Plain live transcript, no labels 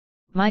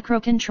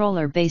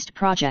Microcontroller-based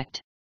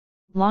project.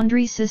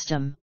 Laundry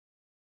system.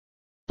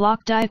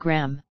 Block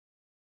diagram.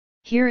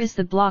 Here is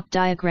the block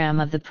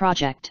diagram of the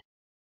project.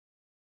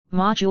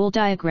 Module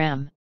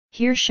diagram.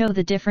 Here show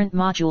the different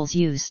modules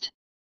used.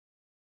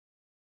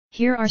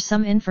 Here are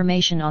some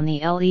information on the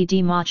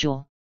LED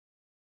module,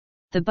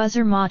 the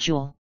buzzer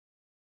module,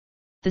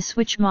 the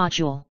switch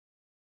module,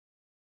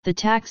 the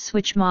takt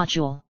switch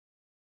module,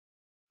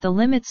 the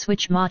limit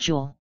switch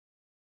module,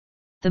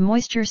 the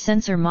moisture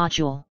sensor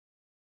module,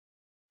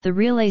 the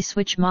relay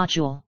switch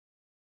module,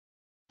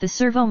 the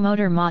servo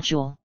motor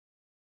module,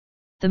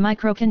 the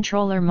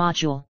microcontroller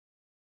module.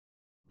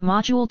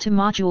 Module to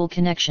module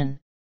connection.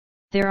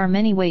 There are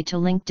many ways to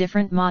link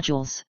different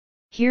modules.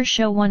 Here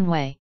show one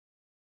way.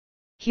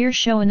 Here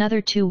show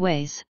another two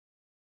ways.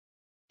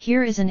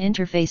 Here is an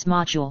interface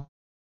module.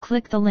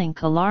 Click the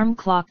link alarm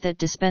clock that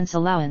dispense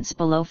allowance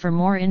below for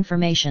more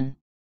information.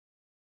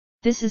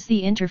 This is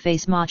the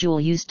interface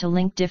module used to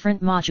link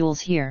different modules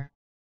here.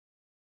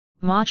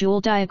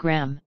 Module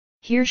diagram.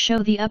 Here show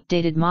the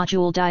updated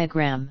module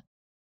diagram.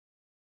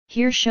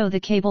 Here show the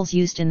cables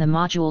used in the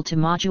module to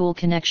module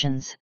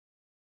connections.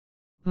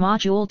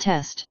 Module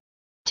test.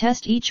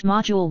 Test each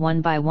module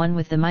one by one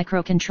with the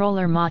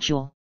microcontroller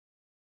module.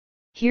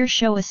 Here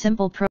show a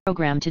simple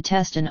program to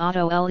test an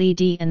auto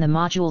LED and the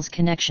module's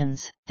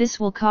connections. This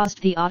will cause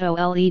the auto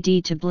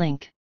LED to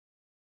blink.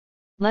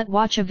 Let's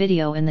watch a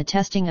video in the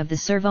testing of the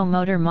servo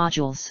motor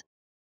modules.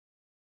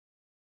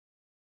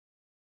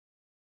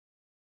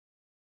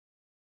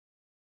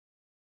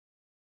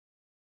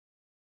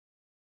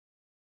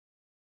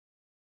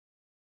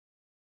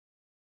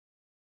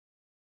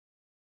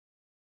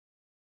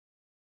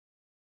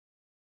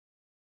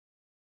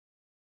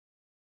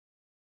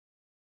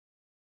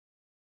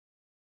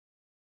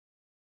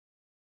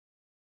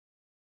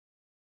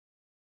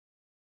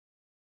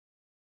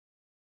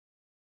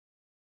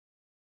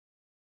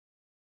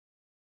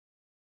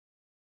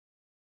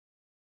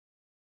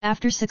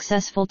 After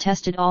successful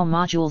tested all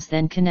modules,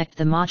 then connect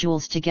the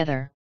modules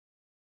together.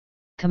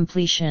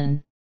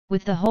 Completion.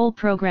 With the whole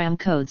program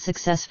code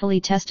successfully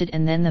tested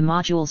and then the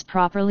modules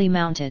properly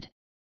mounted.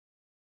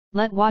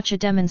 Let's watch a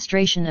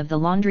demonstration of the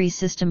laundry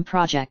system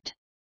project.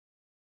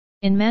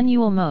 In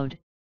manual mode,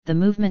 the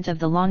movement of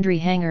the laundry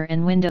hanger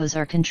and windows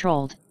are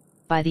controlled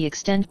by the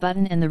extend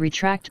button and the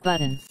retract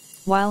button,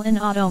 while in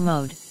auto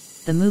mode,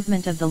 the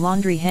movement of the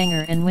laundry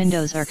hanger and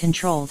windows are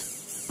controlled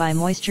by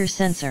moisture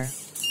sensor.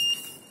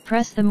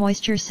 Press the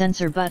moisture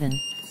sensor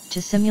button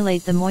to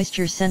simulate the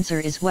moisture sensor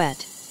is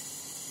wet.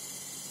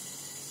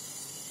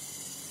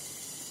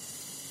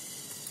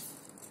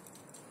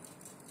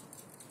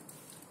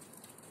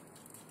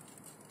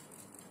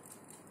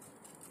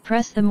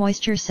 Press the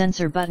moisture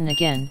sensor button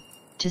again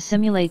to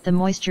simulate the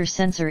moisture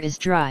sensor is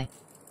dry.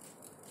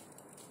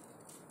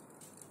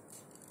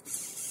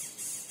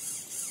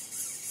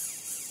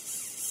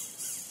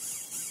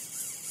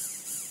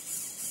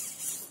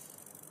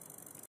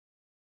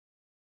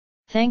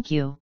 Thank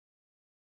you.